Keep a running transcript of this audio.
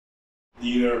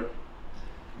dear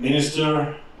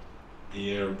Minister,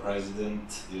 dear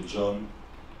President, dear John,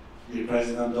 dear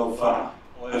President of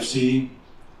OFC,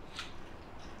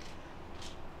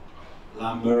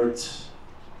 Lambert,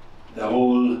 the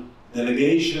whole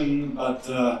delegation,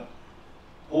 but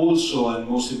also and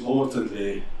most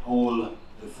importantly, all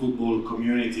the football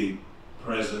community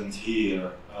present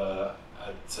here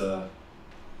at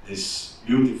this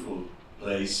beautiful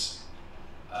place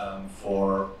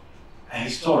for a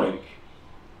historic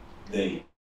day.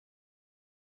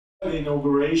 The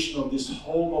inauguration of this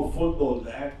home of football,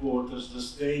 the headquarters, the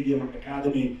stadium,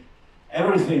 academy,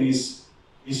 everything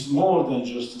is more than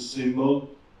just a symbol.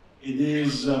 It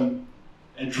is a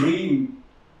dream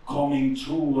coming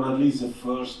true, or at least the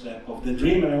first step of the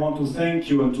dream. And I want to thank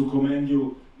you and to commend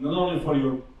you not only for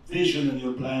your vision and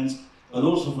your plans, but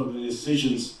also for the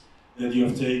decisions that you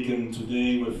have taken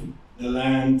today with the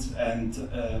land and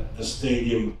the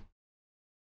stadium.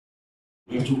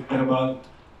 We have to care about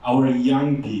our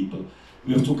young people.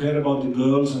 We have to care about the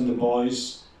girls and the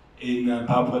boys in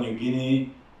Papua New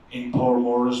Guinea, in Port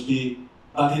Moresby,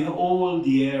 but in all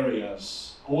the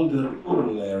areas, all the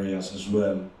rural areas as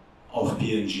well of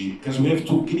PNG, because we have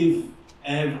to give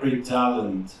every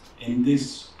talent in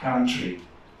this country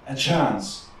a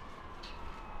chance.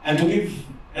 And to give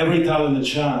every talent a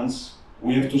chance,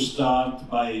 we have to start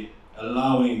by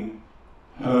allowing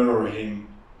her or him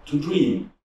to dream.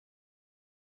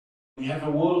 We have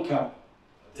a World Cup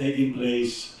taking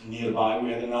place nearby.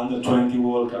 We had an Under-20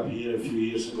 World Cup here a few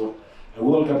years ago. A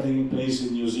World Cup taking place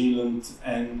in New Zealand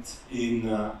and in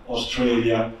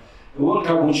Australia. A World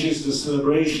Cup which is the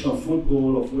celebration of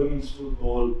football, of women's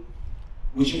football,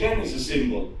 which again is a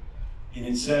symbol in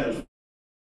itself.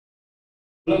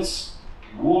 Let's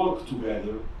work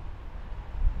together.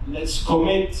 Let's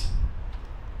commit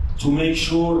to make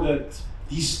sure that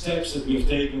these steps that we've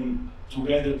taken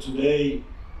together today,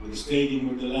 with the stadium,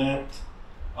 with the land,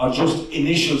 are just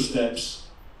initial steps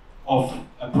of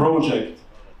a project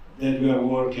that we are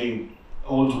working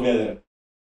all together.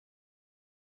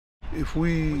 If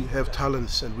we have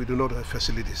talents and we do not have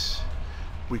facilities,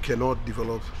 we cannot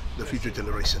develop the future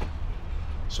generation.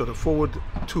 So the Forward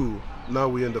 2, now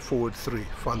we're in the Forward 3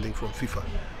 funding from FIFA.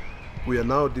 We are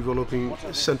now developing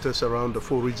centers around the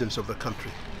 4 regions of the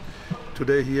country.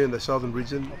 Today here in the southern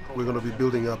region, we're going to be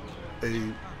building up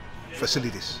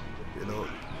facilities,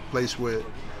 place where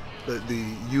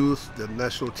the youth, the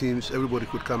national teams, everybody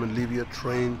could come and live here,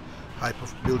 train,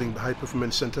 building the high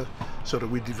performance center so that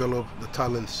we develop the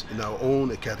talents in our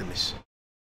own academies.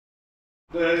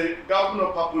 The government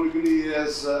of Papua New Guinea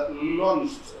has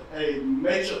launched a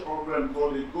major program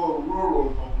called the Go Rural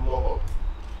of Global.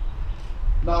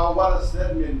 Now, what does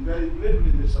that mean? Very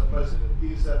briefly, Mr. President,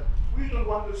 is that we don't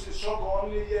want to see soccer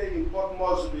only here in Port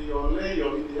Moresby or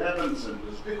Leo in the urban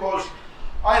centers, because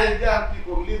I have young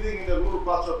people living in the rural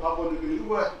parts of Papua New Guinea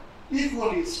who are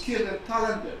equally skilled and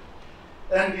talented.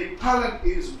 And the talent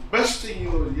is bursting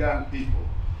in those young people.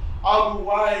 How do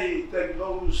I take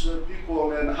those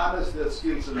people and harness their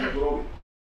skills and grow it?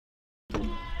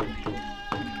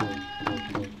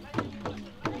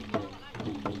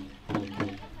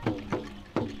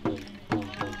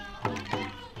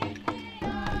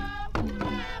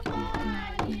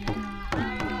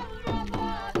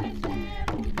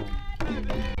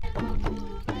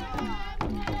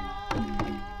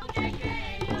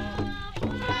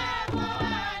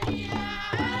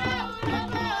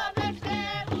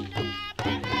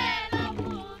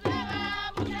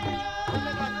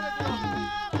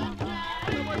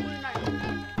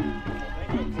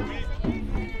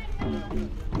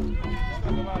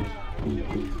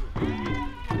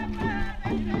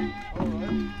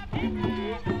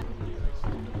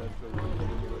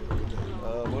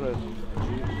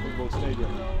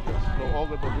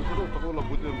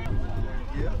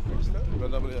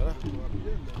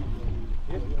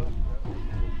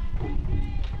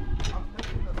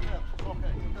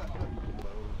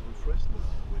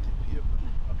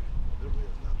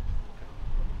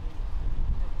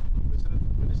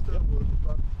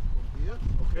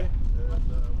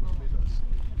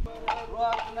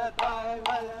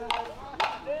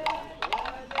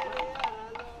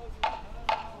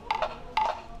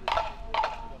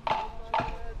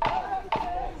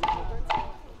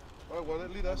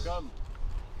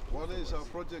 One is our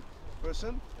project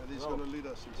person, and he's going to lead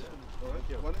us. All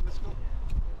right, let's go.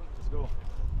 Let's go.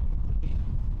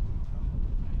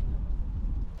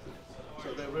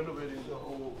 So they're renovating the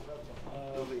whole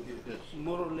building here. Yes.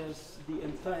 More or less the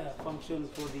entire function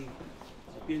for the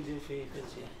PNGFA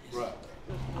fence here. Yes. Right.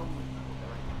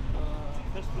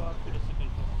 First floor up to the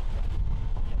second floor.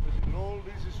 And all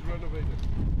this is renovated. To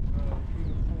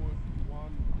the Forward 1,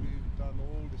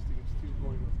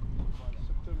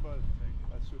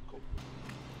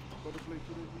 Almost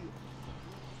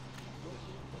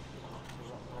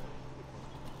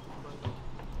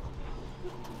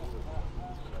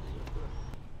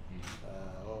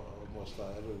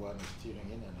everyone is tuning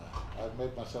in, and I've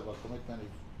made myself a commitment. If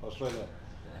Australia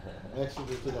makes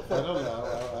it to the final,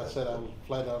 I said I will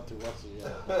fly down to watch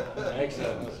the.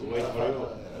 Excellent. Wait for you.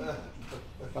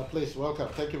 But please, welcome.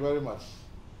 Thank you very much.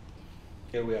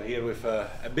 Here we are here with a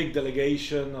big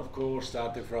delegation, of course,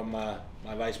 starting from my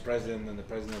Vice President and the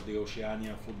President of the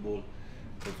Oceania Football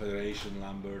Confederation,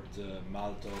 Lambert,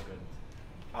 Maltok, and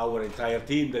our entire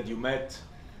team that you met.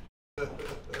 So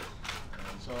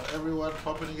everyone,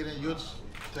 Papua New Guinea youths,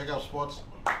 take up sports.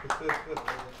 Okay.